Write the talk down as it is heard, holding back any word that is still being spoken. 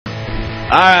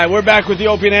right, we're back with the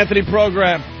Opie and Anthony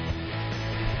program.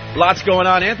 Lots going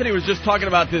on. Anthony was just talking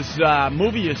about this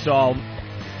movie you saw.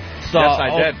 Yes, I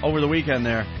did. Over the weekend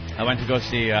there. I went to go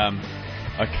see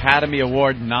Academy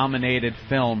Award-nominated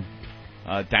film,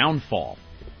 Downfall.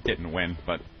 Didn't win,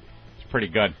 but it's pretty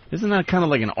good. Isn't that kind of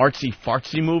like an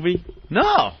artsy-fartsy movie?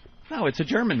 No, it's a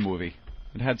German movie.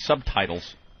 It had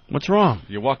subtitles. What's wrong?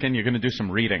 You walk in, you're going to do some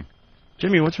reading.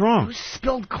 Jimmy, what's wrong? Who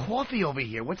spilled coffee over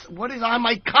here? What is on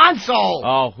my console?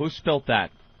 Oh, who spilt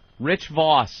that? Rich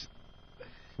Voss.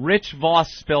 Rich Voss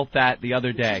spilt that the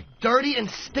other day. It's dirty and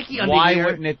sticky under Why here.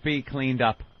 wouldn't it be cleaned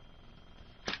up?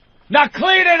 Now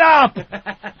clean it up!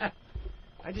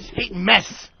 I just hate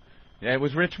mess. Yeah, it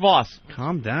was Rich Voss.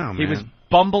 Calm down, man. He was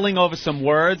bumbling over some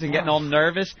words and getting all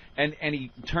nervous, and he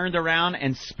turned around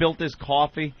and spilt his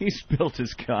coffee. He spilt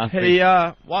his coffee.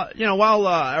 Hey, while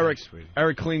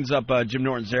Eric cleans up Jim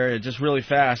Norton's area, just really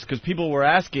fast, because people were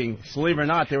asking, believe it or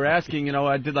not, they were asking,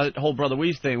 I did the whole Brother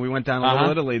Weeze thing. We went down to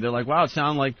Little Italy. They're like, wow, it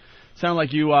sounded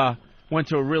like you went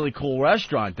to a really cool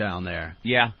restaurant down there.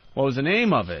 Yeah. What was the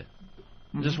name of it?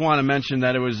 Just want to mention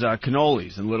that it was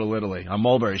Cannolis in Little Italy on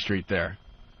Mulberry Street there.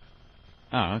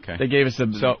 Oh, okay. They gave us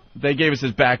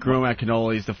this back room at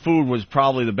Cannolis. The food was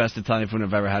probably the best Italian food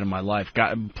I've ever had in my life.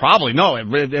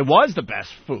 It was the best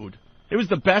food. It was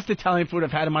the best Italian food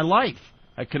I've had in my life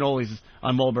at Cannolis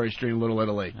on Mulberry Street in Little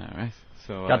Italy. All right.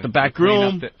 So got the back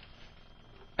room.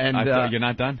 And you're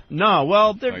not done? No.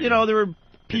 Well, there were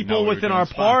people within our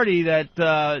party that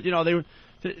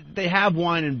they have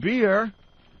wine and beer.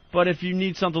 But if you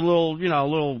need something a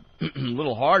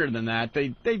little harder than that, they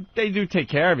do take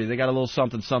care of you. They got a little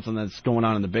something that's going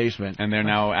on in the basement. And they're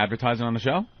now advertising on the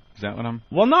show? Is that what I'm...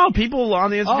 Well, no. People on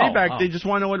the instant feedback, they just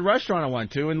want to know what restaurant I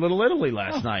went to in Little Italy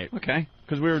last night. Okay.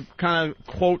 Because we were kind of,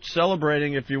 quote,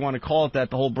 celebrating, if you want to call it that,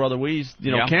 the whole Brother Weeze,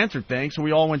 cancer thing. So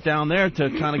we all went down there to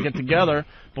kind of get together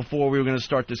before we were going to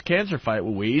start this cancer fight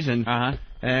with Weeze.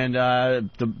 And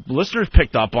the listeners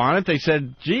picked up on it. They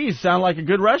said, geez, sound like a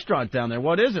good restaurant down there.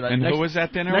 What is it? And who was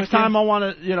at dinner Next time I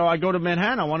want to, I go to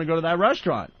Manhattan, I want to go to that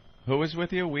restaurant. Who was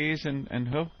with you? Weeze and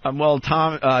who? Well,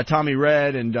 Tommy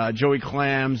Red and Joey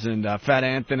Clams and Fat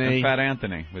Anthony. And Fat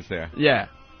Anthony was there. Yeah.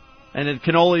 And at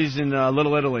Cannolis in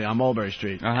Little Italy on Mulberry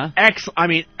Street.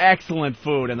 Excellent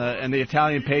food. And the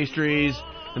Italian pastries.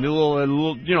 And the little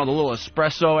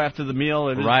espresso after the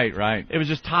meal. Right. It was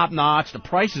just top notch. The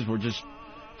prices were just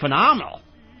phenomenal.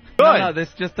 Good. No, this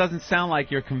just doesn't sound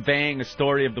like you're conveying a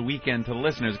story of the weekend to the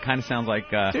listeners. It kind of sounds like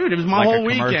dude, it was my whole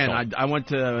weekend. I went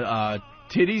to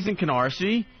Titties in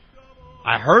Canarsie.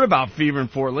 I heard about Fever in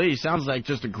Fort Lee. Sounds like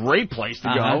just a great place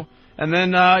to go. And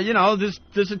then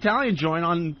this Italian joint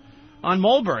on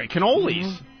Mulberry,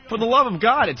 Cannolis. For the love of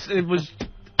God, it was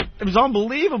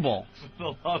unbelievable. For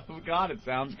the love of God, it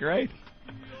sounds great.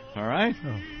 All right.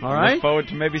 All right. Look forward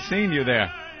to maybe seeing you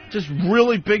there. Just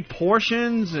really big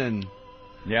portions and...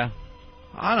 Yeah.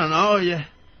 I don't know.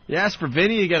 You ask for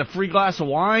Vinny, you get a free glass of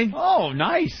wine. Oh,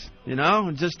 nice.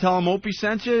 And just tell him Opie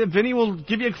sent you. Vinny will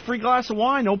give you a free glass of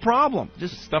wine, no problem.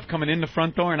 Just stuff coming in the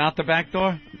front door and out the back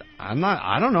door?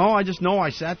 I don't know. I just know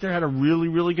I sat there, had a really,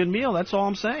 really good meal. That's all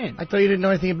I'm saying. I thought you didn't know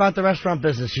anything about the restaurant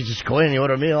business. You just go in and you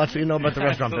order a meal. That's what you know about the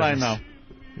restaurant That's business.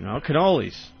 I know.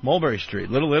 Cannolis, Mulberry Street,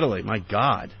 Little Italy. My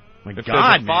God. If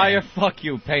there's a fire, fuck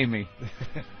you, pay me.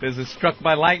 If there's a struck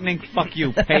by lightning, fuck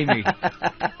you, pay me.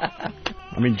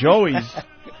 I mean, Joey's.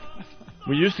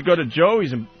 We used to go to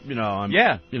Joey's, and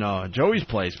Joey's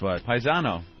place, but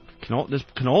Paisano. This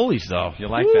Cannolis, though. You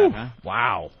like that, huh?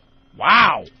 Wow.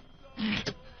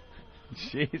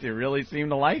 Jeez, you really seem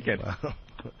to like it.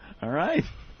 All right.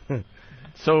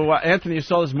 So, Anthony, you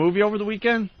saw this movie over the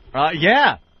weekend?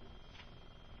 Yeah.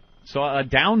 So,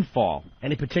 Downfall.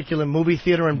 Any particular movie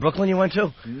theater in Brooklyn you went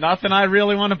to? Nothing I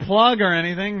really want to plug or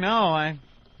anything. No,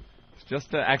 it's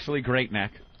just actually Great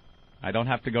Neck. I don't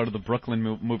have to go to the Brooklyn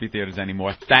movie theaters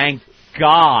anymore. Thank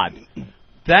God.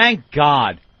 Thank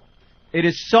God. It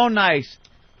is so nice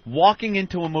walking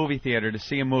into a movie theater to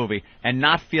see a movie and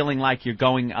not feeling like you're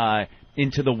going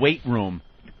into the weight room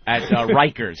at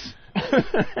Rikers.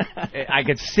 I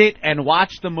could sit and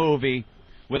watch the movie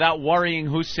without worrying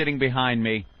who's sitting behind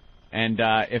me and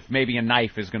if maybe a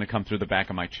knife is going to come through the back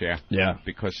of my chair. Yeah.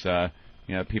 Because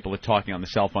people are talking on the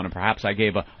cell phone and perhaps I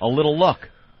gave a little look.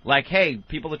 Like, hey,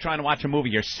 people are trying to watch a movie.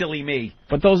 You're silly me.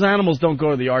 But those animals don't go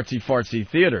to the artsy-fartsy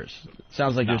theaters.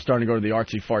 Sounds like you're starting to go to the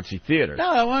artsy-fartsy theaters. No,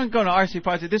 I wasn't going to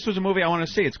artsy-fartsy. This was a movie I want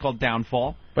to see. It's called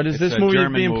Downfall. But is this movie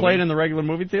being played in the regular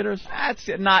movie theaters? That's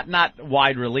not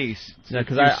wide release.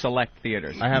 It's select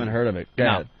theaters. I haven't heard of it. Go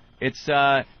ahead. It's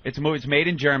a movie. It's made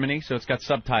in Germany, so it's got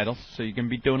subtitles. So you can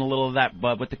be doing a little of that,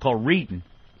 what they call reading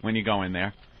when you go in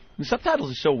there. The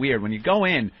subtitles are so weird. When you go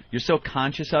in, you're so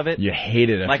conscious of it. You hate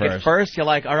it at first. At first, you're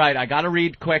like, all right, I got to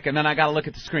read quick, and then I got to look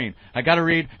at the screen. I got to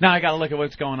read, now I got to look at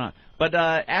what's going on. But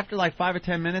after like 5 or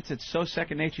 10 minutes, it's so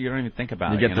second nature, you don't even think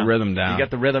about it. You get the rhythm down. You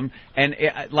get the rhythm. And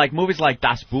like movies like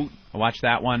Das Boot, I watched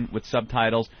that one with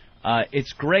subtitles.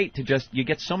 It's great to you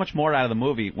get so much more out of the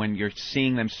movie when you're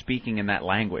seeing them speaking in that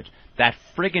language. That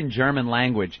friggin' German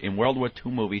language in World War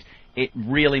II movies, it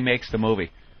really makes the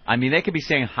movie. I mean, they could be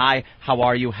saying, hi, how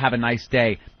are you, have a nice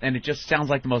day, and it just sounds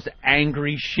like the most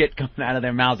angry shit coming out of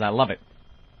their mouths. I love it.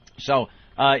 So,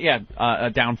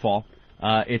 a downfall.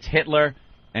 It's Hitler,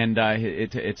 and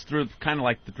it's through kind of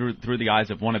like through the eyes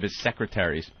of one of his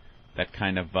secretaries that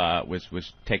kind of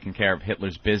was taking care of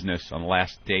Hitler's business on the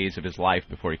last days of his life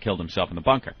before he killed himself in the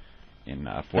bunker in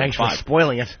 45. Thanks for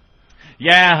spoiling it.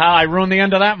 Yeah, I ruined the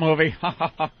end of that movie.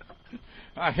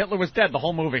 Hitler was dead the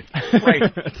whole movie. Great.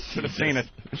 Should have seen it.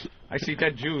 I see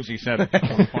dead Jews, he said at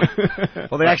one point.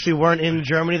 Well, they actually weren't in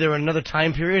Germany. They were in another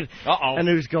time period. Uh-oh. And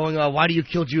he was going, why do you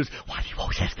kill Jews? Why do you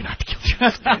always ask me not to kill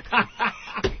Jews?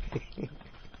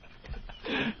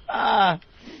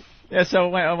 Yeah,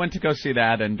 so I went to go see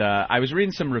that, and I was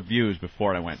reading some reviews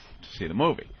before I went to see the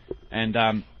movie. And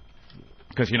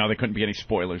because, they couldn't be any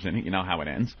spoilers in it. You know how it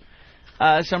ends.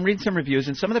 So I'm reading some reviews,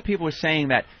 and some of the people were saying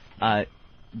that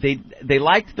they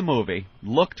liked the movie,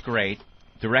 looked great,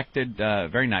 directed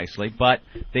very nicely, but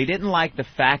they didn't like the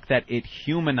fact that it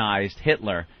humanized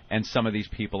Hitler and some of these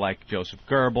people like Joseph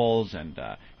Goebbels and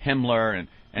Himmler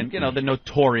and the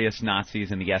notorious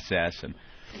Nazis and the SS. And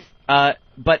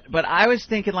but I was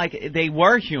thinking, like, they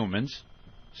were humans,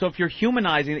 so if you're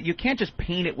humanizing it, you can't just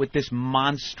paint it with this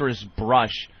monstrous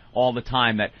brush all the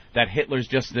time that Hitler's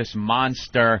just this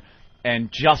monster and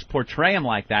just portray him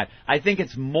like that. I think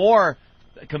it's more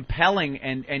compelling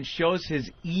and shows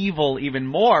his evil even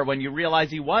more when you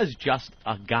realize he was just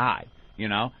a guy,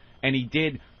 and he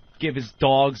did give his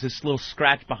dogs this little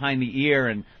scratch behind the ear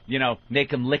and,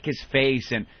 make him lick his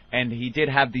face, and he did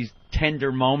have these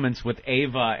tender moments with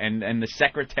Ava and the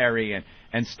secretary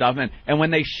and stuff. And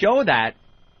when they show that,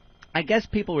 I guess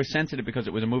people were sensitive because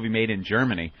it was a movie made in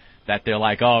Germany, that they're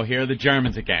like, oh, here are the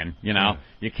Germans again,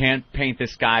 You can't paint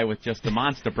this guy with just a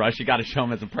monster brush. You got to show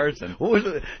him as a person. What was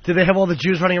it? Did they have all the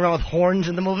Jews running around with horns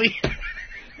in the movie?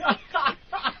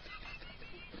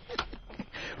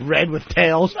 Red with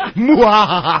tails.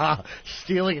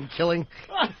 Stealing and killing.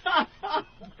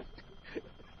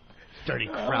 Dirty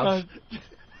crowds.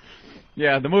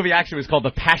 Yeah, the movie actually was called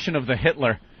The Passion of the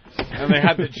Hitler. And they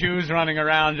had the Jews running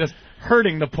around just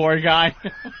hurting the poor guy.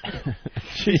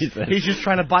 Jesus. He's just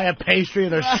trying to buy a pastry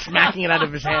and they're smacking it out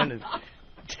of his hand and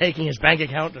taking his bank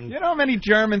account. And you know how many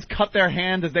Germans cut their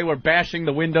hand as they were bashing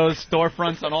the windows,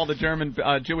 storefronts on all the German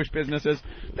Jewish businesses?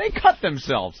 They cut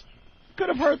themselves. Could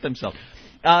have hurt themselves.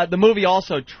 The movie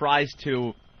also tries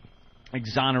to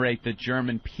exonerate the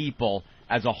German people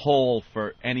as a whole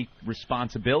for any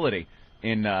responsibility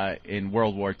in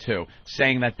World War II,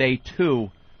 saying that they too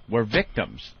were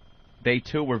victims. They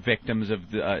too were victims of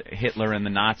Hitler and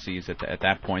the Nazis at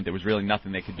that point. There was really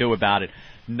nothing they could do about it.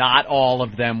 Not all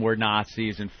of them were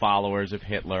Nazis and followers of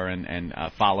Hitler and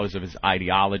followers of his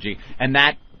ideology, and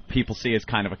that people see as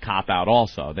kind of a cop-out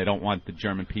also. They don't want the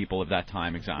German people of that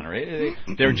time exonerated.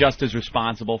 They're just as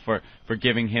responsible for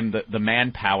giving him the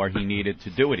manpower he needed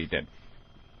to do what he did.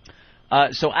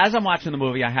 So as I'm watching the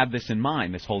movie, I have this in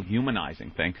mind, this whole humanizing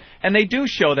thing. And they do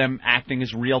show them acting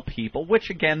as real people,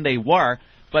 which, again, they were.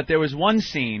 But there was one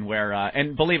scene where,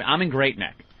 and believe me, I'm in Great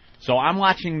Neck. So I'm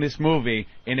watching this movie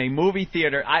in a movie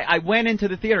theater. I went into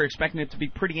the theater expecting it to be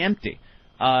pretty empty.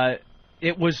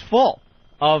 It was full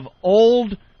of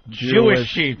old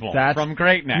Jewish people from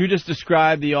Great Neck. You just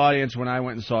described the audience when I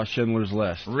went and saw Schindler's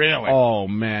List. Really? Oh,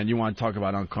 man, you want to talk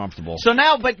about uncomfortable. So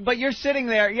now, but you're sitting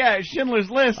there, Schindler's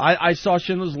List. I saw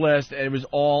Schindler's List, and it was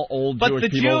all old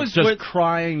Jewish people Jews just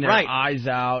crying their eyes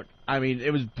out. I mean,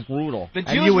 it was brutal. The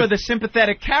Jews were the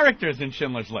sympathetic characters in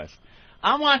Schindler's List.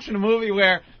 I'm watching a movie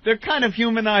where they're kind of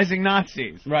humanizing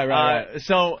Nazis. Right.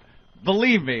 So,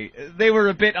 believe me, they were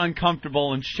a bit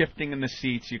uncomfortable and shifting in the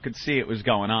seats. You could see it was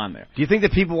going on there. Do you think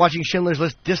that people watching Schindler's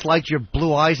List disliked your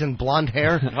blue eyes and blonde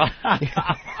hair? Yeah,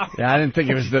 I didn't think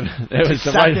it was the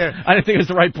right. I didn't think it was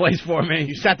the right place for me.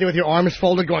 You sat there with your arms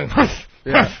folded, going,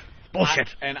 yeah. Bullshit.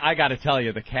 And I got to tell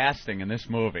you, the casting in this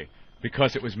movie,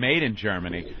 because it was made in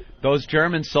Germany, those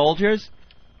German soldiers,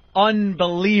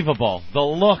 unbelievable. The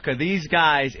look of these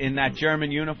guys in that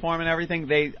German uniform and everything,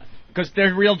 because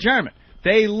they're real German.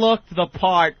 They looked the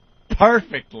part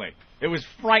perfectly. It was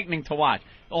frightening to watch.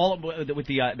 all with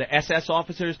the SS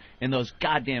officers in those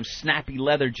goddamn snappy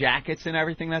leather jackets and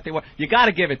everything that they wore. You got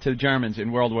to give it to the Germans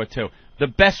in World War II. The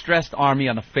best dressed army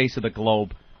on the face of the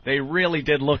globe. They really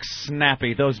did look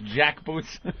snappy. Those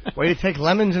jackboots. Well, you take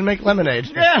lemons and make lemonade.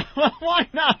 Yeah, well, why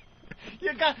not?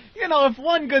 If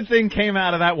one good thing came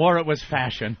out of that war, it was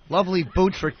fashion. Lovely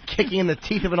boots for kicking in the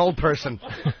teeth of an old person.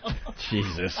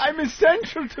 Jesus. I'm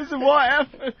essential to the war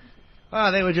effort.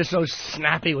 Oh, they were just so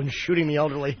snappy when shooting the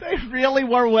elderly. They really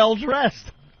were well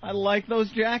dressed. I like those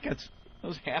jackets,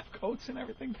 those half coats and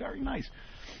everything. Very nice.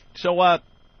 So,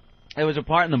 there was a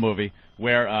part in the movie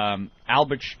where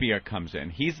Albert Speer comes in.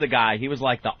 He's the guy. He was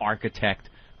like the architect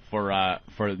for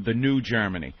the new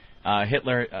Germany.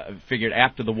 Hitler figured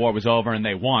after the war was over and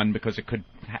they won because it could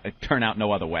turn out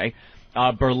no other way.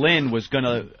 Berlin was going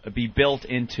to be built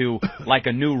into like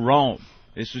a new Rome.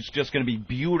 This was just going to be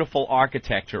beautiful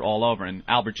architecture all over, and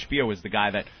Albert Speer was the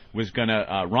guy that was going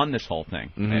to run this whole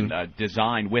thing and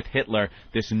design with Hitler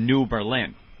this new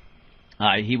Berlin.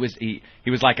 He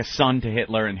was like a son to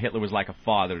Hitler, and Hitler was like a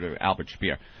father to Albert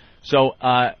Speer. So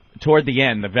toward the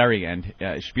end, the very end,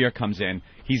 Speer comes in.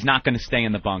 He's not going to stay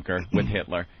in the bunker with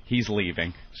Hitler. He's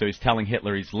leaving. So he's telling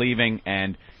Hitler he's leaving,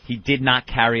 and he did not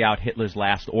carry out Hitler's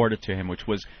last order to him, which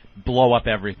was blow up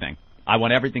everything. I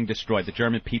want everything destroyed. The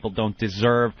German people don't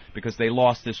deserve, because they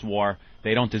lost this war,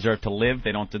 they don't deserve to live.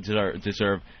 They don't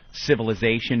deserve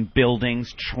civilization,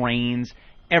 buildings, trains.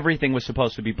 Everything was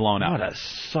supposed to be blown up. What a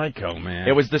psycho, man.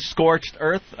 It was the scorched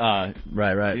earth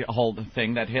right. whole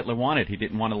thing that Hitler wanted. He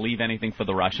didn't want to leave anything for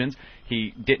the Russians.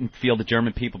 He didn't feel the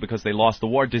German people, because they lost the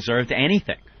war, deserved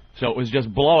anything. So it was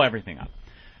just blow everything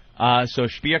up. So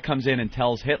Speer comes in and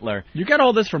tells Hitler... You got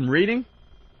all this from reading?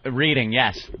 Reading,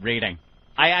 yes, reading.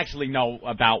 I actually know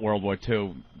about World War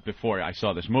II before I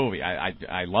saw this movie.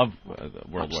 I love World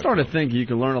War II. I'm starting to think you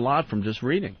can learn a lot from just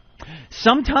reading.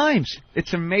 Sometimes.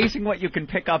 It's amazing what you can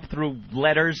pick up through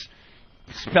letters,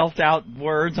 spelt out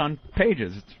words on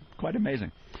pages. It's quite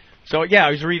amazing. So, yeah,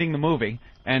 I was reading the movie,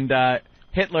 and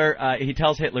Hitler, he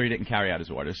tells Hitler he didn't carry out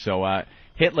his orders. So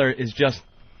Hitler is just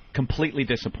completely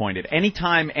disappointed.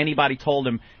 Anytime anybody told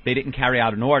him they didn't carry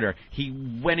out an order, he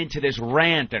went into this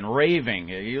rant and raving.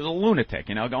 He was a lunatic,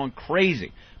 going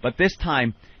crazy. But this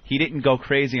time, he didn't go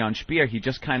crazy on Speer. He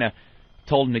just kind of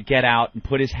told him to get out and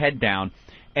put his head down.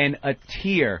 And a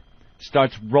tear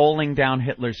starts rolling down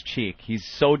Hitler's cheek. He's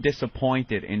so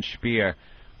disappointed in Speer.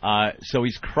 So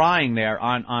he's crying there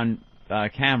on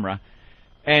camera.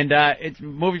 And it's a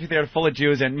movie theater full of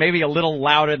Jews, and maybe a little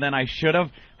louder than I should have.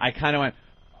 I kind of went,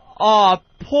 "Oh,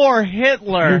 poor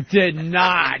Hitler." You did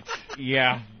not.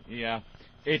 Yeah.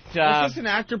 Is this an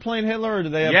actor playing Hitler, or do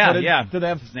they have footage? Yeah. Do they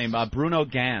have his name? Bruno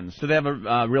Ganz. Do they have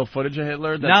a real footage of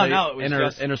Hitler? That No, it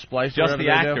was interspliced. Just the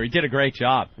actor. He did a great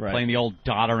job right. Playing the old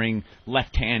doddering,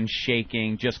 left hand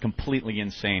shaking, just completely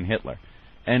insane Hitler.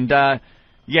 And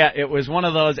it was one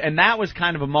of those, and that was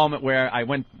kind of a moment where I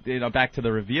went, back to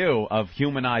the review of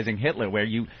humanizing Hitler, where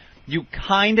you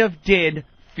kind of did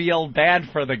feel bad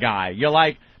for the guy. You're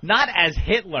like, not as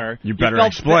Hitler. You better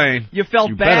explain. You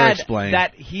felt bad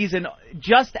that he's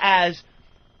just as...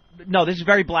 No, this is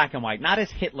very black and white. Not as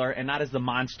Hitler and not as the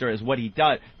monster as what he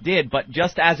did, but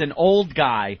just as an old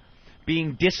guy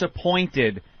being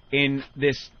disappointed in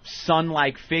this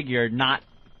son-like figure not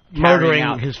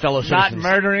murdering his fellow citizens.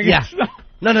 Not murdering his...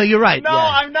 No, you're right. No,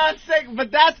 I'm not saying... But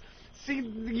that's... See,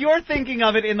 you're thinking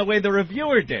of it in the way the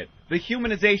reviewer did. The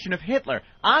humanization of Hitler.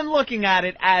 I'm looking at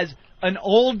it as an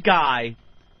old guy,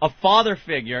 a father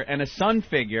figure and a son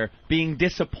figure being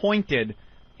disappointed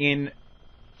in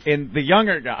the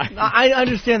younger guy. I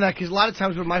understand that, because a lot of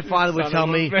times when my father would tell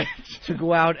me to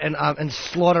go out and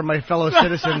slaughter my fellow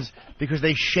citizens because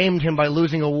they shamed him by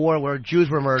losing a war where Jews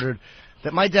were murdered,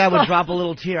 that my dad would drop a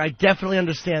little tear. I definitely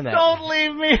understand that. Don't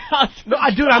leave me out. No,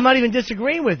 dude, I'm not even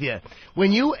disagreeing with you.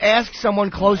 When you ask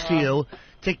someone close to you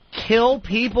to kill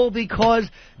people because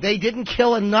they didn't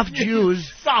kill enough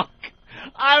Jews... Suck.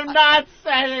 I'm not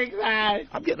saying that.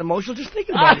 I'm getting emotional just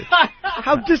thinking about it.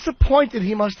 How disappointed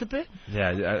he must have been. Yeah,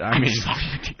 I mean... sorry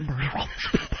you didn't murder all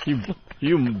these people.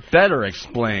 You better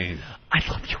explain. I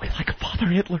love you like a father,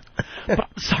 Hitler, but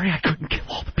I'm sorry I couldn't kill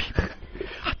all the people.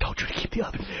 I told you to keep the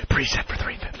oven preset for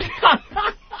 350.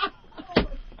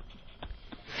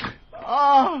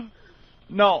 Oh,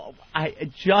 no,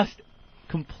 I just...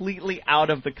 completely out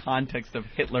of the context of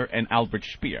Hitler and Albert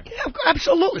Speer. Yeah,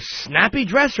 absolutely. Snappy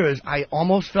dressers. I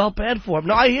almost felt bad for them.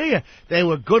 No, I hear you. They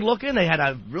were good looking. They had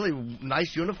really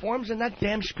nice uniforms, and that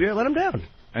damn Speer let them down.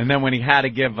 And then when he had to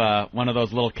give one of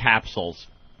those little capsules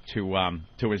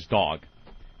to his dog,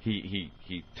 he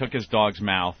took his dog's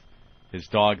mouth, his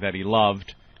dog that he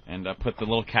loved, and put the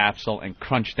little capsule and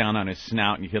crunched down on his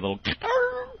snout, and you hear the little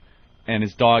and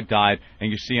his dog died,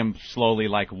 and you see him slowly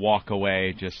like walk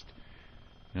away, just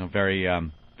very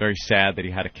very sad that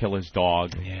he had to kill his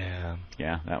dog.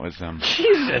 Yeah, that was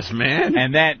Jesus, man.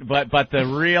 And then but the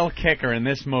real kicker in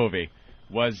this movie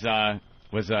was the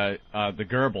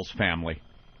Goebbels family,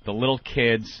 the little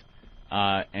kids,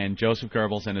 and Joseph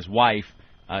Goebbels and his wife.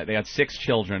 They had 6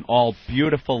 children, all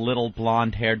beautiful little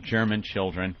blonde-haired German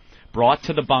children, brought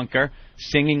to the bunker,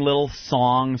 singing little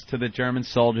songs to the German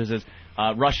soldiers as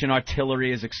Russian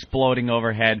artillery is exploding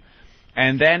overhead.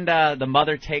 And then the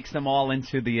mother takes them all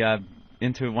into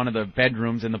one of the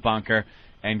bedrooms in the bunker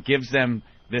and gives them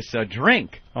this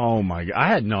drink. Oh, my God. I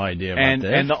had no idea about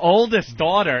this. And the oldest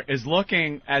daughter is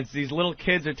looking as these little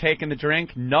kids are taking the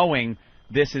drink, knowing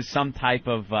this is some type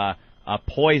of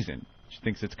poison. She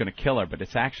thinks it's going to kill her, but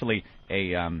it's actually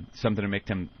something to make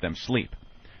them sleep.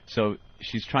 So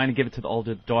she's trying to give it to the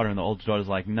older daughter, and the older daughter's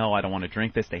like, no, I don't want to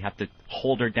drink this. They have to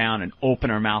hold her down and open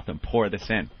her mouth and pour this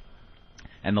in.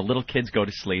 And the little kids go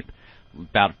to sleep.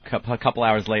 About a couple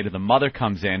hours later, the mother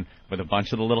comes in with a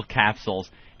bunch of the little capsules,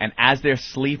 and as they're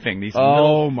sleeping, these cute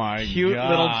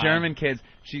little German kids,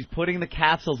 she's putting the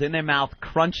capsules in their mouth,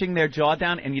 crunching their jaw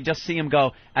down, and you just see them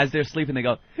go, as they're sleeping, they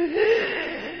go,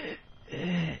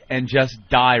 and just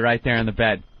die right there in the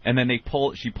bed. And then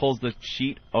she pulls the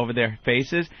sheet over their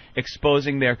faces,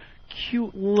 exposing their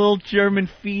cute little German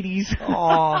feeties.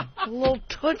 Aw, little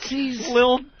tootsies.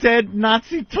 Little dead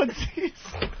Nazi tootsies.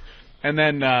 And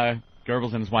then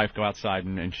Goebbels and his wife go outside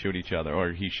and shoot each other,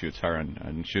 or he shoots her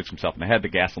and shoots himself in the head. The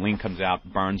gasoline comes out,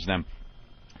 burns them.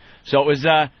 So it's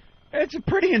a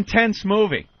pretty intense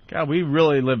movie. God, we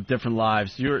really live different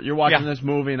lives. You're watching this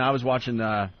movie, and I was watching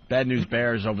Bad News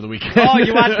Bears over the weekend. Oh,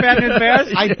 you watched Bad News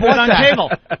Bears? I bought that. On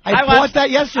cable. I bought that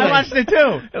yesterday. I watched it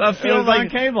too. And I feel on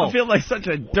cable. I feel like such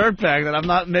a dirtbag that I'm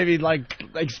not maybe like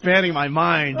expanding my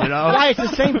mind, you know? Why? It's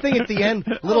the same thing at the end.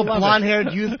 Little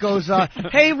blonde-haired youth goes,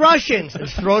 "Hey, Russians!" and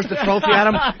throws the trophy at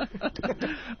him.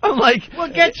 I'm like,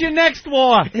 we'll get you next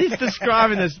war. He's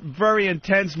describing this very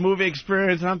intense movie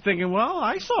experience, and I'm thinking, well,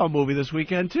 I saw a movie this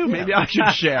weekend too. Maybe I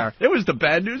should share. It was the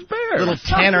Bad News Bears. Little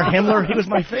Tanner Himmler. He was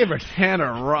my favorite.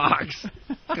 Tanner rocks.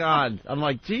 God, I'm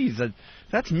like, geez,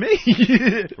 that's me.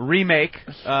 Remake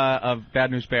of Bad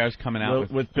News Bears coming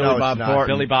out with Billy Bob Thornton.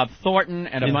 Billy Bob Thornton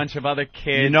and a bunch of other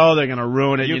kids. You know they're going to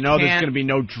ruin it. You know there's going to be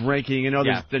no drinking. You know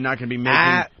they're not going to be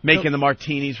making the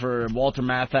martinis for Walter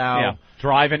Matthau. Yeah.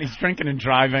 Driving. He's drinking and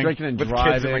driving. Drinking and with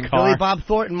driving. Kids in the car. Billy Bob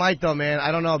Thornton might, though, man.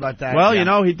 I don't know about that. Well, you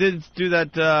know, he did do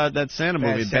that Santa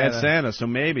movie, Bad Santa. So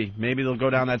maybe they'll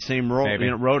go down that same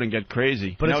road and get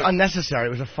crazy. But it's unnecessary. It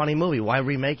was a funny movie. Why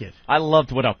remake it? I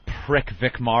loved what a prick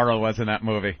Vic Morrow was in that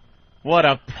movie. What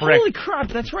a prick. Holy crap,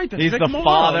 that's right. That's He's Vic the Morrow.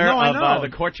 father of the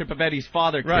Courtship of Eddie's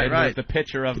Father kid, right. who's the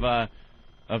pitcher of the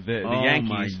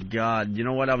Yankees. Oh, my God. You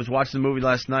know what? I was watching the movie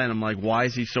last night, and I'm like, why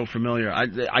is he so familiar? I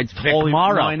Vic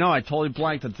Morrow. No, I know. I totally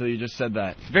blanked until you just said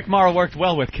that. Vic Morrow worked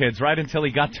well with kids, right until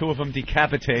he got 2 of them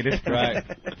decapitated. Right.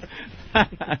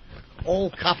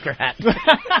 Old copter hat.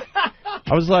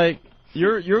 I was like,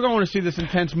 you're going to see this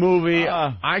intense movie.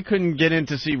 I couldn't get in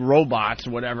to see Robots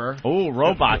or whatever. Oh,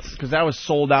 Robots. Because that was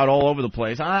sold out all over the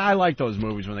place. I like those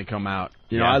movies when they come out.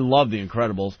 You know, I love The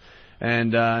Incredibles.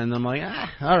 And I'm like,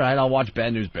 all right, I'll watch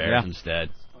Bad News Bears instead.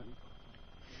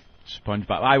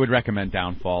 SpongeBob. I would recommend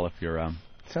Downfall if you're,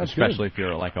 especially if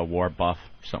you're like a war buff,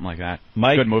 something like that.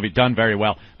 Mike, good movie, done very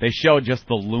well. They showed just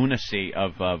the lunacy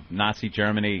of Nazi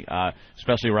Germany,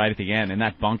 especially right at the end in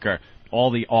that bunker. All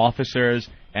the officers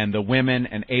and the women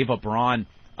and Ava Braun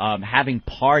having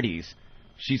parties.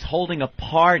 She's holding a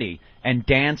party and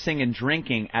dancing and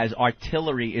drinking as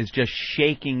artillery is just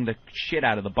shaking the shit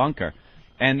out of the bunker.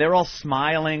 And they're all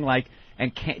smiling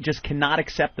and just cannot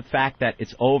accept the fact that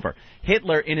it's over.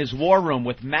 Hitler in his war room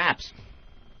with maps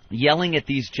yelling at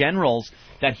these generals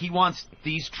that he wants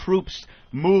these troops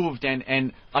moved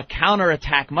and a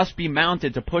counterattack must be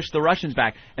mounted to push the Russians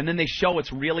back. And then they show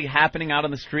what's really happening out on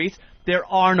the streets. There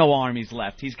are no armies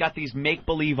left. He's got these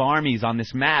make-believe armies on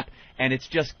this map, and it's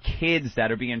just kids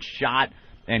that are being shot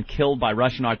and killed by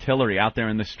Russian artillery out there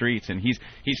in the streets, and he's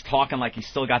talking like he's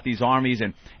still got these armies,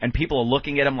 and people are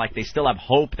looking at him like they still have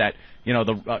hope that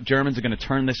the Germans are going to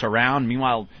turn this around.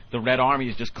 Meanwhile, the Red Army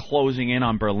is just closing in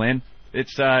on Berlin.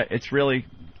 It's really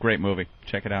great movie.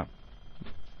 Check it out.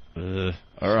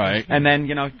 All right. And then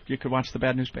you could watch the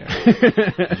Bad News Bears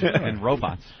and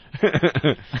Robots.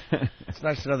 It's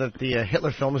nice to know that the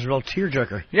Hitler film is a real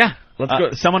tearjerker. Yeah. Let's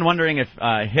go. Someone wondering if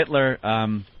Hitler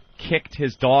kicked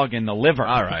his dog in the liver.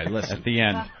 All right, listen. At the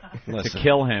end to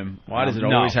kill him. Why does it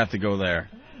always have to go there?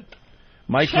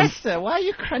 Mike Chester, why are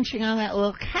you crunching on that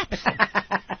little capsule?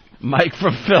 Mike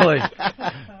from Philly.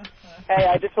 Hey,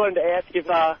 I just wanted to ask if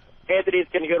Anthony's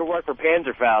going to go to work for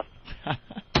Panzerfaust.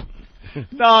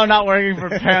 No, not working for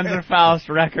Panzerfaust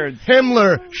Records.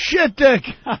 Himmler, shit dick.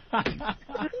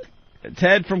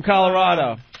 Ted from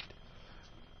Colorado.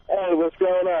 Hey, what's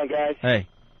going on, guys? Hey.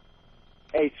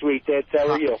 Hey, sweet Ted,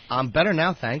 how are you? I'm better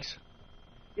now, thanks.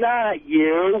 Not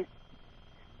you.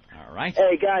 All right.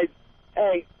 Hey, guys.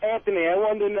 Hey, Anthony, I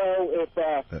wanted to know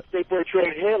if they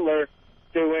portrayed Hitler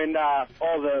doing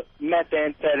all the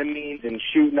methamphetamines and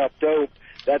shooting up dope.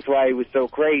 That's why he was so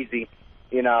crazy,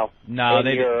 you know. No,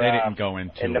 they didn't go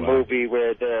into... In the movie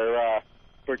where they're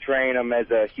portraying him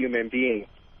as a human being.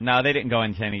 No, they didn't go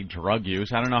into any drug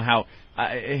use. I don't know how...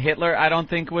 Hitler, I don't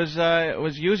think, was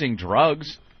using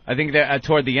drugs. I think that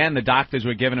toward the end, the doctors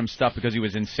were giving him stuff because he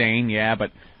was insane, yeah,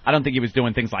 but I don't think he was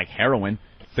doing things like heroin.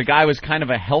 The guy was kind of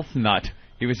a health nut.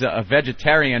 He was a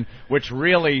vegetarian, which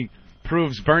really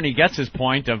proves Bernie gets his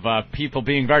point of people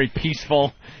being very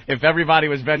peaceful if everybody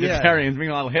was vegetarians. Yeah.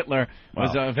 Meanwhile, Hitler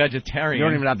was a vegetarian. You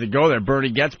don't even have to go there.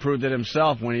 Bernie Getz proved it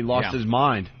himself when he lost his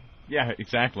mind. Yeah,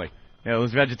 exactly. Yeah,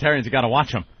 those vegetarians, you got to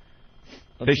watch them.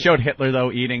 They showed Hitler,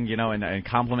 though, eating, you know, and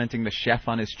complimenting the chef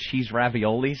on his cheese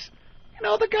raviolis. You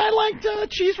know, the guy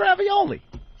liked cheese ravioli.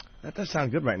 That does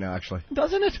sound good right now, actually.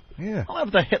 Doesn't it? Yeah. I'll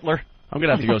have the Hitler. I'm going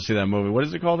to have to go see that movie. What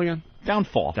is it called again?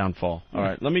 Downfall. Downfall. All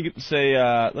right. Let me say,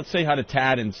 let's say hi to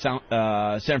Tad in San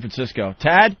Francisco.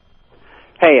 Tad?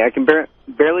 Hey, I can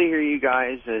barely hear you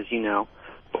guys, as you know.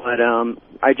 But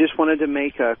I just wanted to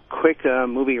make a quick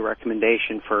movie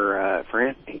recommendation for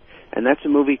Anthony. And that's a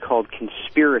movie called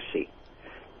Conspiracy.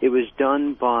 It was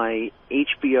done by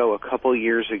HBO a couple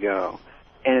years ago.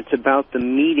 And it's about the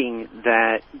meeting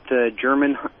that the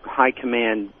German High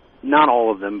Command, not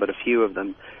all of them, but a few of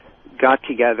them, got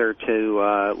together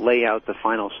to lay out the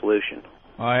final solution.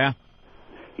 Oh, yeah?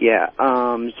 Yeah.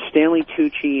 Stanley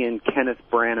Tucci and Kenneth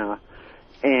Branagh.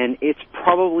 And it's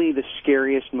probably the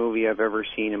scariest movie I've ever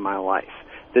seen in my life.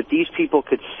 That these people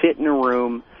could sit in a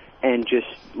room and just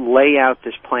lay out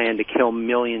this plan to kill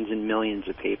millions and millions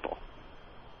of people.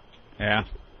 Yeah.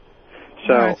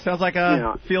 So right, sounds like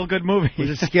a feel-good movie. Was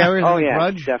it scary? Oh, yeah,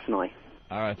 Grudge? definitely.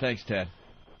 All right, thanks, Ted.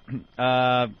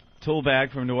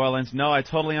 Toolbag from New Orleans. No, I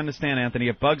totally understand, Anthony.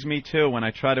 It bugs me, too, when I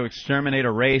try to exterminate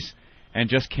a race and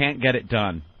just can't get it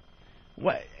done.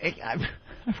 What? I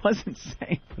wasn't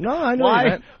saying. No, I know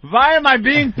that. Why am I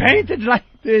being painted like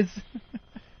this?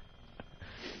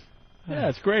 Yeah,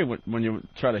 it's great when you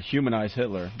try to humanize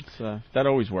Hitler. That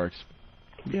always works.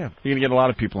 Yeah. You're going to get a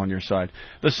lot of people on your side.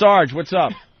 The Sarge, what's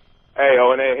up? Hey,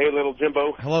 O&A. Hey, little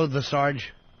Jimbo. Hello, the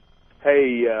Sarge.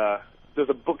 Hey, there's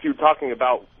a book you were talking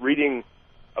about, reading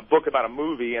a book about a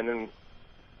movie and then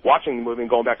watching the movie and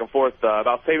going back and forth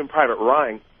about Saving Private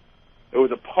Ryan. It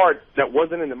was a part that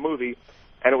wasn't in the movie,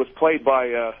 and it was played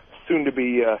by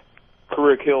soon-to-be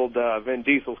career-killed Vin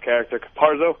Diesel's character,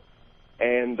 Caparzo.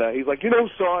 And he's like,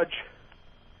 Sarge,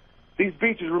 these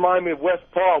beaches remind me of West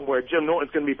Palm, where Jim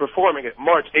Norton's going to be performing at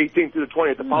March 18th through the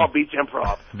 20th at the Palm Beach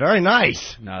Improv. Very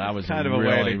nice. No, that was kind of really,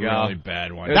 a way to go. Really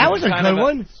bad one. That was a good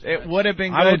one. It would have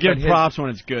been good. I will give props when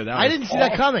it's good. I didn't see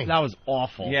that coming. That was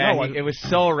awful. Yeah, it was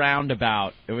so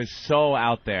roundabout. It was so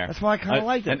out there. That's why I kind of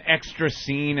liked it. An extra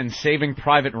scene in Saving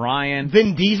Private Ryan.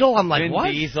 Vin Diesel? I'm like, what?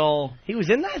 Vin Diesel. He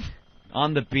was in that?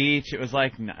 On the beach. It was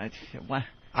like, what?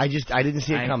 I didn't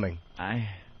see it coming.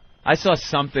 I saw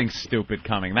something stupid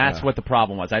coming. That's what the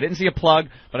problem was. I didn't see a plug,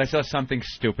 but I saw something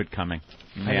stupid coming.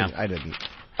 Yeah. I didn't.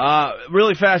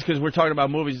 Really fast, because we're talking about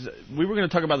movies. We were going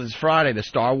to talk about this Friday, the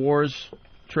Star Wars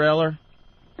trailer.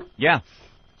 Yeah.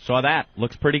 Saw that.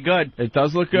 Looks pretty good. It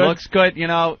does look good? Looks good.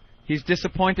 He's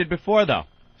disappointed before, though.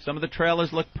 Some of the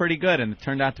trailers looked pretty good, and it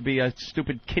turned out to be a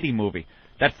stupid kiddie movie.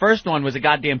 That first one was a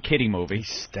goddamn kiddie movie. He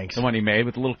stinks. The one he made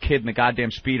with the little kid in the goddamn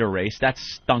speeder race. That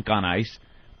stunk on ice.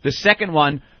 The second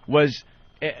one was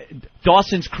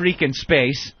Dawson's Creek in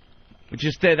space, which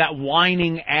is that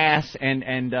whining ass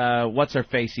and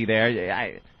what's-her-facey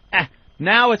there.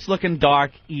 Now it's looking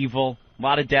dark, evil, a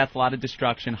lot of death, a lot of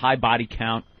destruction, high body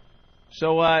count.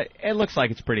 So it looks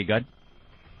like it's pretty good.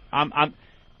 I'm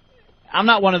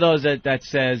not one of those that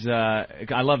says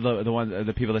I love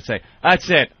the people that say that's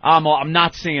it. I'm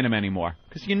not seeing him anymore,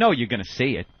 because you're going to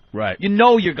see it. Right.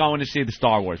 You're going to see the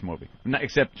Star Wars movie,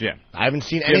 except Jim. I haven't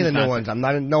seen any of the new ones. I'm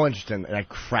no interest in that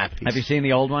crap. Have you seen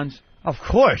the old ones? Of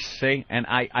course. See, and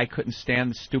I couldn't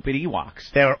stand the stupid Ewoks.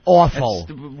 They're awful.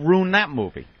 Ruined that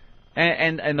movie.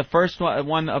 And the first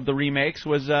one of the remakes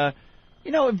was,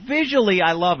 visually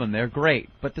I love them. They're great.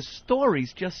 But the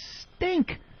stories just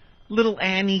stink. Little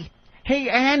Annie. Hey,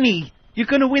 Annie, you're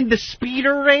going to win the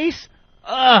speeder race?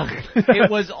 Ugh,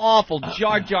 it was awful.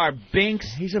 Jar Jar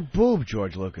Binks. He's a boob,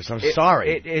 George Lucas. I'm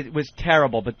sorry. It was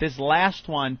terrible, but this last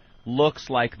one looks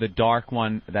like the dark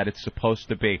one that it's supposed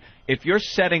to be. If you're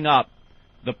setting up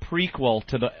the prequel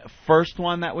to the first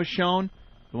one that was shown,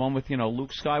 the one with,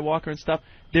 Luke Skywalker and stuff,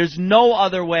 there's no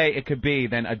other way it could be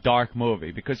than a dark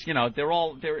movie because,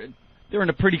 they're in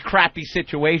a pretty crappy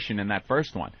situation in that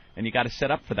first one, and you got to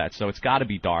set up for that, so it's got to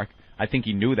be dark. I think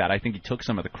he knew that. I think he took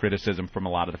some of the criticism from a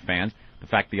lot of the fans, the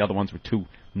fact the other ones were too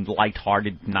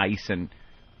lighthearted, nice, and,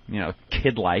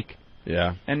 kid-like.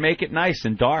 Yeah. And make it nice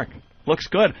and dark. Looks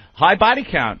good. High body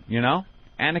count,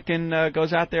 Anakin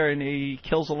goes out there and he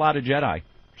kills a lot of Jedi,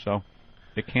 so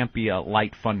it can't be a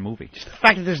light, fun movie. Just the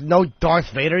fact that there's no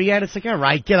Darth Vader yet, it's like, all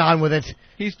right, get on with it.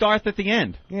 He's Darth at the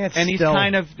end. Yeah, he's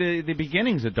kind of the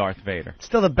beginnings of Darth Vader.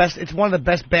 Still the best. It's one of the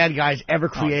best bad guys ever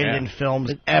created in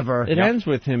films ever. It ends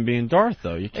with him being Darth,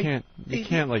 though. You can't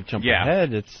jump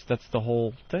ahead. That's the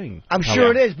whole thing. I'm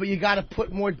sure it is, but you got to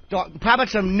put more. Probably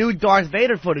some new Darth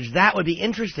Vader footage. That would be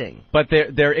interesting. But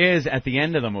there is at the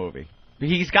end of the movie.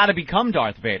 He's got to become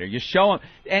Darth Vader. You show him,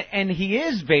 and he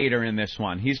is Vader in this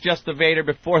one. He's just the Vader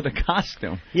before the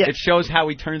costume. Yeah. It shows how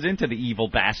he turns into the evil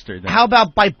bastard. How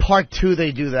about by part 2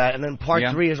 they do that, and then part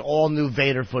 3 is all new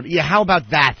Vader footage? Yeah, how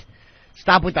about that?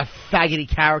 Stop with the faggoty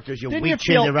characters, you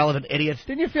weak-chinned, irrelevant idiots.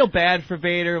 Didn't you feel bad for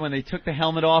Vader when they took the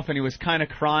helmet off and he was kind of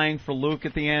crying for Luke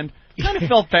at the end? Kind of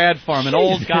felt bad for him, an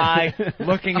old guy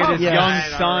looking at his young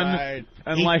son,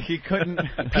 and he couldn't...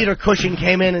 Peter Cushing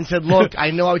came in and said, look, I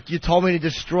know you told me to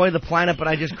destroy the planet, but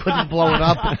I just couldn't blow it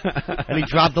up. And he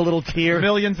dropped a little tear.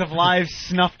 Millions of lives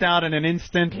snuffed out in an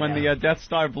instant when the Death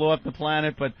Star blew up the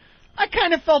planet, but I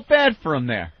kind of felt bad for him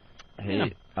there.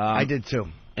 Hey, I did too.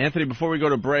 Anthony, before we go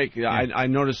to break, I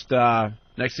noticed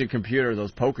next to your computer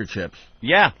those poker chips.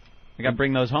 Yeah, I got to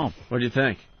bring those home. What do you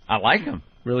think? I like them.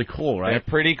 Really cool, right? They're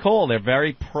pretty cool. They're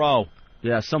very pro.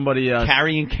 Yeah, somebody...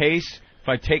 carrying case if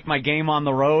I take my game on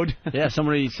the road. Yeah,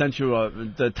 somebody sent you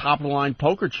the top-of-the-line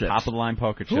poker chips. Top-of-the-line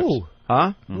poker chips. Ooh.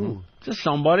 Huh? Ooh. Just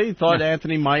somebody thought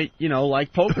Anthony might,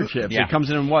 like poker chips. Yeah. It comes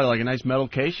in what, like a nice metal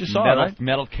case? You saw it, right?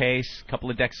 Metal case, a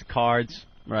couple of decks of cards.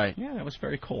 Right. Yeah, that was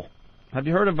very cool. Have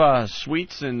you heard of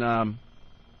Sweets and...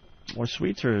 or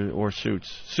Sweets or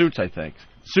Suits? Suits, I think.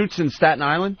 Suits in Staten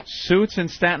Island? Suits in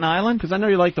Staten Island? Because I know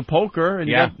you like the poker, and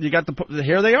you got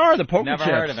here they are, the poker chips.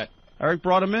 Never heard of it. Eric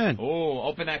brought them in. Oh,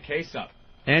 open that case up.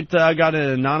 And got an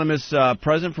anonymous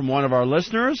present from one of our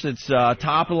listeners. It's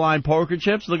top-of-the-line poker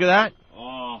chips. Look at that.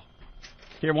 Oh.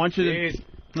 Here, I want you to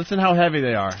listen how heavy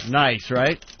they are. Nice,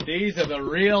 right? These are the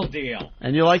real deal.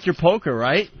 And you like your poker,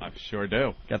 right? I sure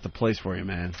do. Got the place for you,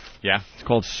 man. Yeah. It's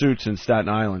called Suits in Staten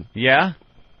Island. Yeah?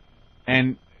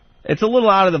 And... it's a little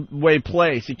out of the way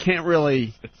place. You can't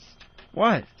really...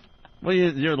 What? Well,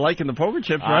 you're liking the poker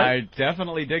chips, right? I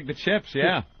definitely dig the chips,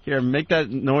 yeah. Here, make that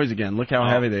noise again. Look how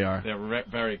heavy they are. They're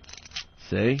very...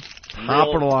 See?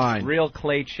 Top of the line. Real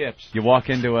clay chips. You walk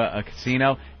into a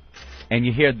casino, and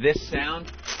you hear this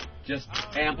sound, just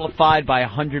amplified by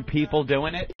 100 people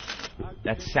doing it.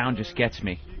 That sound just gets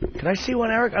me. Can I see one,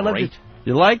 Eric? I love it.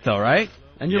 You like, though, right?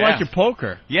 And you like your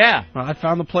poker. Yeah. Well, I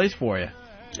found the place for you.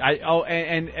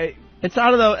 It's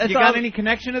out of the... You got any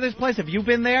connection to this place? Have you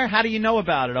been there? How do you know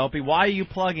about it, Opie? Why are you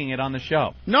plugging it on the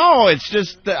show? No, it's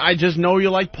just... I just know you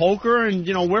like poker, and,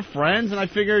 we're friends, and I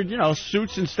figured,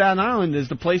 Suits in Staten Island is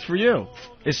the place for you.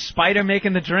 Is Spider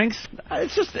making the drinks?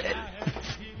 It's just...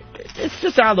 It's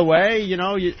just out of the way,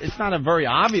 it's not a very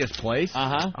obvious place.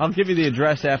 Uh-huh. I'll give you the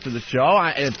address after the show.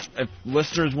 If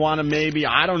listeners want to maybe,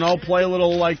 I don't know, play a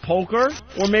little, poker,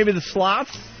 or maybe the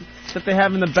slots that they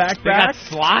have in the back. They got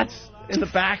slots? In the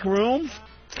back room.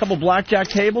 A couple blackjack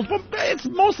tables. But it's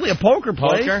mostly a poker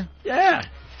place. Poker? Yeah.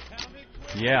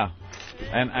 Yeah.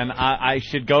 And I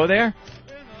should go there?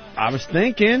 I was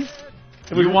thinking.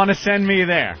 You want to send me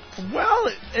there? Well,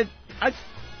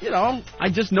 I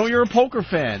just know you're a poker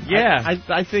fan. Yeah.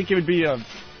 I think it would be a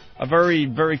very,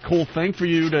 very cool thing for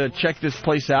you to check this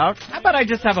place out. How about I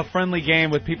just have a friendly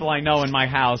game with people I know in my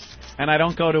house, and I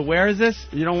don't go to... Where is this?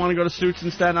 You don't want to go to Suits in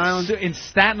Staten Island? In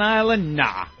Staten Island?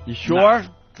 Nah. You sure?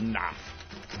 Nah.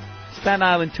 Staten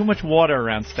Island, too much water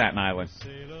around Staten Island.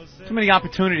 Too many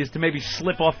opportunities to maybe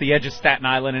slip off the edge of Staten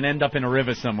Island and end up in a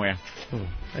river somewhere.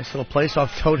 Nice little place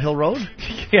off Toad Hill Road?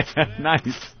 Yeah,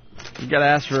 nice. You got to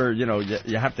ask for,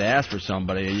 you have to ask for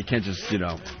somebody. You can't just,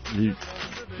 you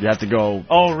have to go.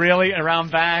 Oh, really?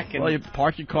 Around back? And you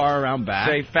park your car around back.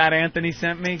 Say Fat Anthony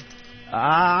sent me?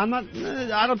 I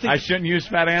don't think... I shouldn't use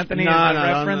Fat Anthony as a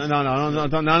reference? No.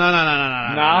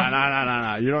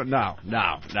 You don't, no.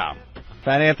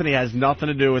 Fat Anthony has nothing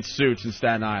to do with Suits in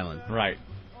Staten Island. Right.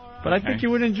 But I think you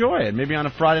would enjoy it. Maybe on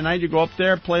a Friday night you go up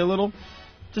there, play a little,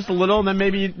 just a little, and then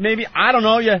maybe I don't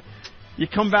know, you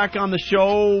come back on the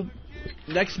show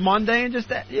next Monday and just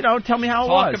tell me how it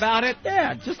was. Talk about it.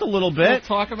 Yeah, just a little bit. We'll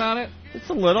talk about it. Just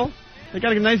a little. They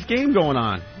got a nice game going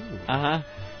on.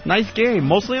 Nice game,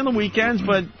 mostly on the weekends,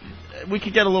 but we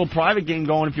could get a little private game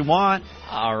going if you want.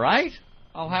 All right.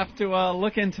 I'll have to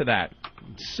look into that.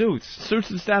 Suits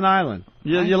in Staten Island.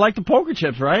 You like the poker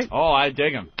chips, right? Oh, I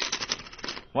dig them.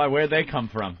 Why? Where'd they come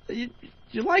from? You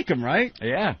like them, right?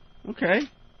 Yeah. Okay.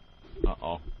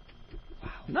 Uh-oh.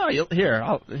 No,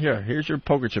 here's your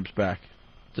poker chips back.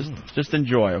 Just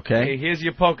enjoy, okay? Hey, here's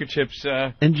your poker chips.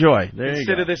 Enjoy. There you go.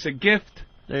 Consider this a gift.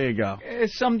 There you go.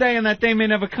 Someday, and that day may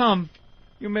never come,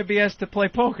 you may be asked to play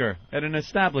poker at an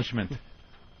establishment.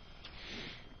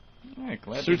 All right,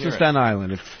 glad Suits to in hear Staten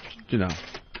Island,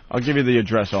 I'll give you the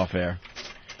address off air.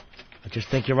 I just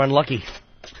think you're unlucky.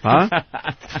 Huh?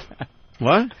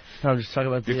 What? No, I'm just talking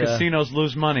about the casinos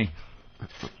lose money.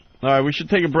 All right, we should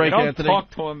take a break, Don't Anthony.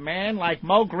 Talk to a man like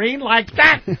Mo Green like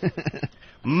that,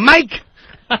 Mike.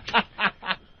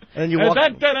 And you walk.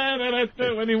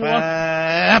 When he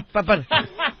walks.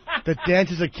 The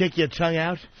dancers will kick your tongue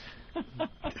out.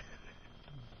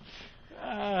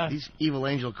 These Evil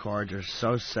Angel cards are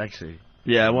so sexy.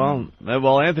 Yeah,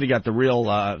 well, Anthony got the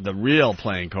real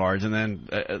playing cards, and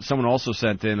then someone also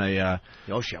sent in a.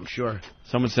 Yoshi, I'm sure.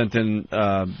 Someone sent in,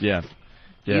 yeah.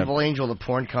 Evil Angel, the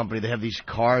porn company, they have these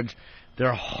cards.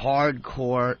 They're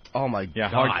hardcore. Oh my God. Yeah,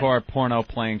 hardcore porno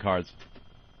playing cards.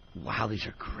 Wow, these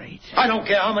are great. I don't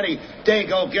care how many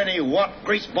Dago, Guinea, what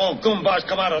greaseball goombas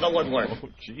come out of the woodwork. Oh,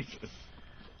 Jesus.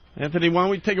 Anthony, why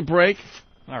don't we take a break?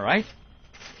 All right.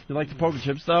 You like the poker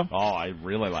chips, though? Oh, I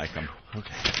really like them.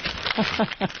 Okay.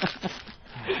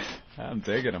 I'm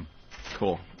digging them.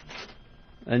 Cool.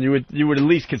 And you would at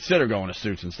least consider going to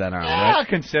Suits in Staten Island, right? Yeah, I'll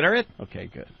consider it. Okay,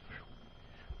 good.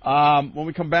 When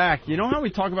we come back, you know how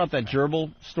we talk about that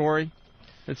gerbil story?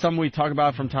 It's something we talk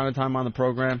about from time to time on the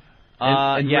program?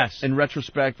 Yes. In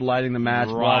retrospect, lighting the match,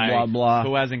 right. blah, blah, blah.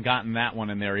 Who hasn't gotten that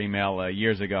one in their email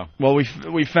years ago? Well, we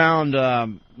found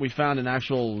an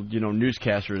actual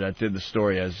newscaster that did the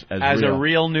story as a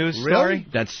real news story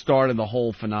that started the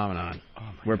whole phenomenon,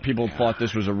 where people thought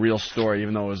this was a real story,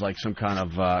 even though it was like some kind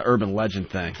of urban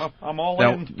legend thing. I'm all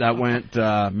in. That went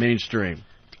mainstream.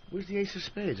 Where's the Ace of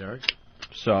Spades, Eric?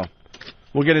 So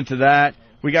we'll get into that.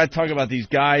 We got to talk about these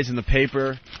guys in the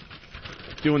paper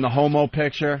doing the homo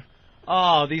picture.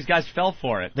 Oh, these guys fell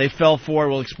for it. They fell for it.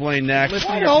 We'll explain next.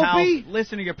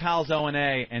 Listen to your pals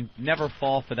O&A and never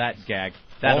fall for that gag.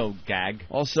 That old gag.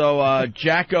 Also,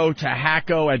 Jacko to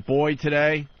Hacko at Boy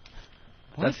today.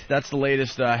 What? That's the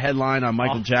latest headline on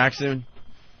Michael Jackson.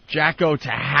 Jacko to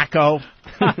Hacko.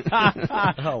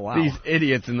 Oh, wow. These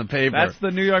idiots in the paper. That's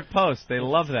the New York Post. They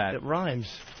love that. It rhymes.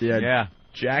 Yeah.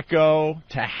 Jacko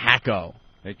to Hacko.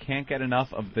 They can't get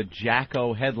enough of the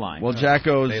Jacko headline. Well,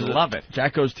 they love it.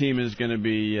 Jacko's team is going to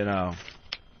be,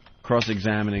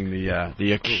 cross-examining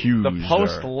the accused. The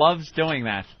Post loves doing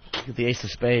that. Look at the Ace of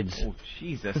Spades. Oh,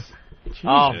 Jesus.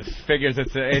 Oh, figures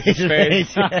it's an Ace of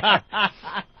Spades.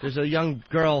 There's a young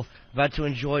girl about to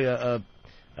enjoy a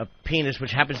penis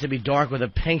which happens to be dark with a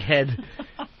pink head,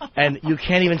 and you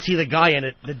can't even see the guy in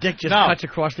it. The dick just cuts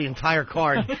across the entire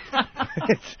card.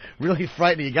 It's really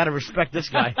frightening. You got to respect this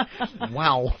guy.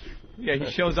 Wow. Yeah, he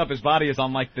shows up. His body is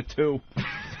on like the 2.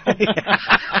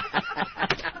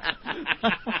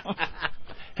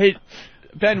 Hey,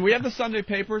 Ben, we have the Sunday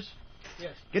papers.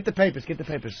 Yes. Get the papers.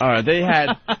 All right, they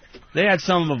had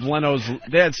some of Leno's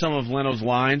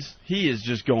lines. He is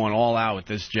just going all out with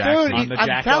this Jackson. Dude,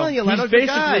 I'm telling you, Leno's he's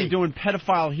basically doing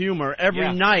pedophile humor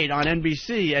every night on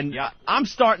NBC, and I'm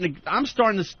starting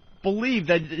to believe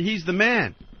that he's the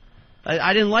man.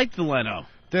 I didn't like the Leno.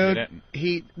 Dude,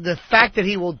 the fact that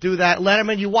he will do that,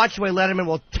 Letterman, you watch the way Letterman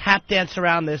will tap dance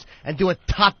around this and do a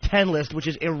top 10 list, which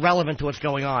is irrelevant to what's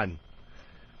going on.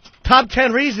 Top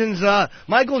 10 reasons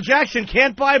Michael Jackson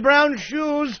can't buy brown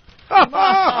shoes.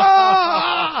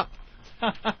 Oh,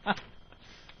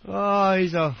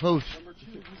 he's a hoot.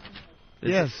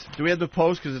 Yes. Do we have the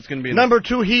Post? Because it's going to be... Number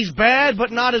 2, he's bad,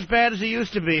 but not as bad as he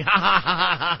used to be.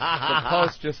 The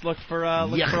Post just looked for a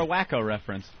wacko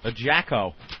reference. A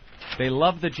Jacko. They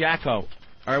love the Jacko.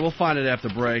 All right, we'll find it after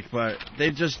break, but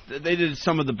they did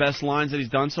some of the best lines that he's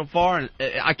done so far, and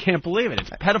I can't believe it.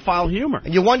 It's pedophile humor.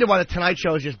 And you wonder why the Tonight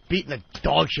Show is just beating the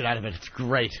dog shit out of it. It's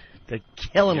great. They're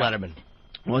killing Letterman.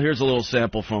 Well, here's a little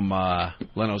sample from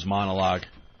Leno's monologue.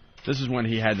 This is when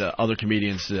he had the other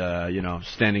comedians,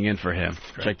 standing in for him.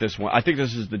 Great. Check this one. I think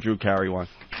this is the Drew Carey one.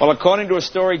 Well, according to a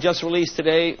story just released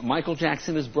today, Michael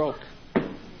Jackson is broke.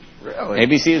 Really?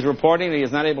 ABC is reporting that he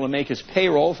is not able to make his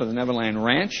payroll for the Neverland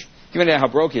Ranch. Given how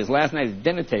broke he is, last night at the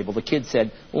dinner table, the kid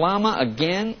said, "Llama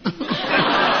again?"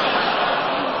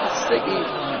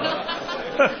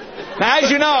 Now,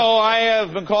 as you know, I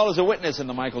have been called as a witness in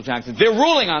the Michael Jackson. They're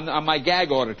ruling on my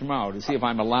gag order tomorrow to see if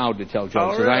I'm allowed to tell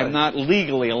jokes. Because I am not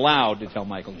legally allowed to tell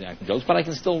Michael Jackson jokes, but I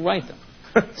can still write them.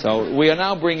 So we are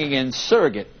now bringing in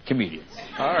surrogate comedians.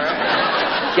 All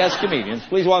right. Guest comedians.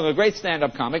 Please welcome a great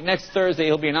stand-up comic. Next Thursday,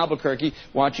 he'll be in Albuquerque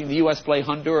watching the U.S. play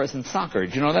Honduras in soccer.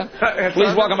 Did you know that?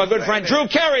 Please welcome my good friend Drew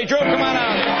Carey. Drew, come on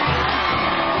out.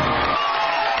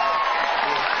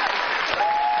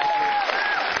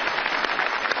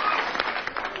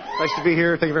 Nice to be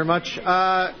here. Thank you very much.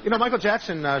 Michael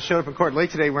Jackson showed up in court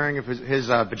late today wearing his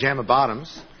pajama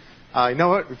bottoms. You know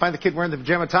what? We find the kid wearing the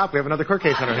pajama top. We have another court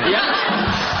case on our hands.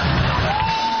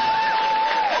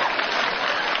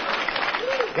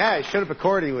 Yeah, he showed up at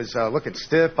court. He was looking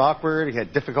stiff, awkward. He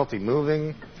had difficulty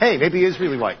moving. Hey, maybe he is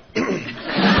really white.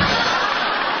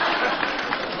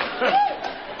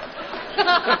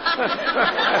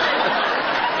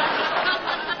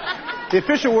 The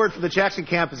official word for the Jackson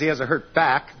camp is he has a hurt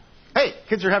back. Hey,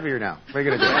 kids are heavier now. What are you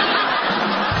going to do?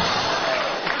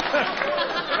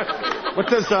 What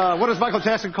does Michael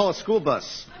Jackson call a school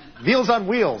bus? Wheels on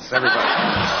wheels, everybody.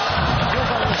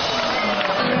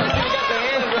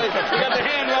 You got the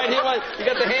hand right here. You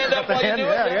got the hand up while you do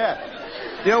it?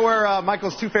 Yeah. You know where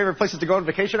Michael's two favorite places to go on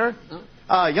vacation are?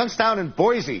 Youngstown and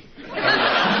Boise.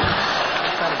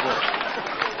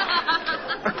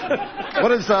 What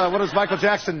does Michael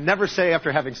Jackson never say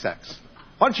after having sex?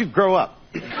 Why don't you grow up?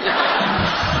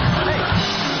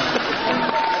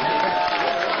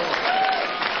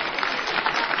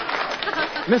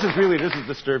 This is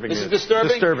disturbing. This is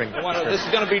disturbing? Disturbing. This is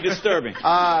going to be disturbing.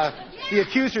 The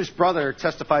accuser's brother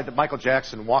testified that Michael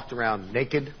Jackson walked around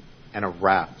naked and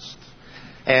aroused.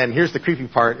 And here's the creepy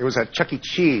part. It was at Chuck E.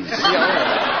 Cheese.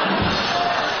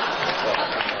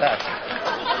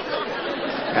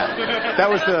 That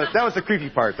was the creepy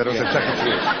part, that it was at Chuck E.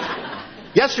 Cheese.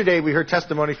 Yesterday, we heard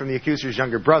testimony from the accuser's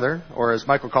younger brother, or as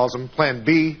Michael calls him, Plan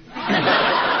B. I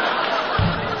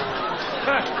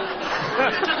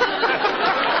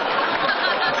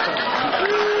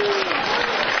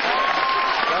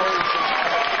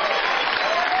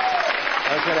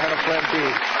was going to have a Plan B.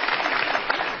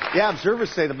 Yeah,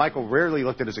 observers say that Michael rarely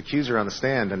looked at his accuser on the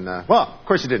stand, and, well, of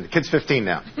course he didn't. The kid's 15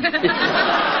 now.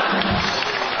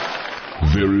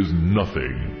 There is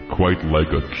nothing quite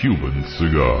like a Cuban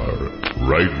cigar.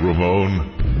 Right, Ramon?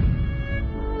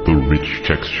 The rich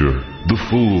texture, the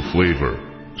full flavor,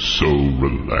 so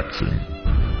relaxing.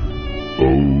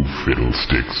 Oh,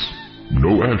 fiddlesticks.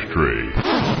 No ashtray.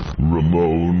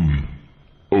 Ramon,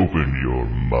 open your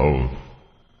mouth.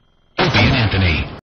 Opie and Anthony.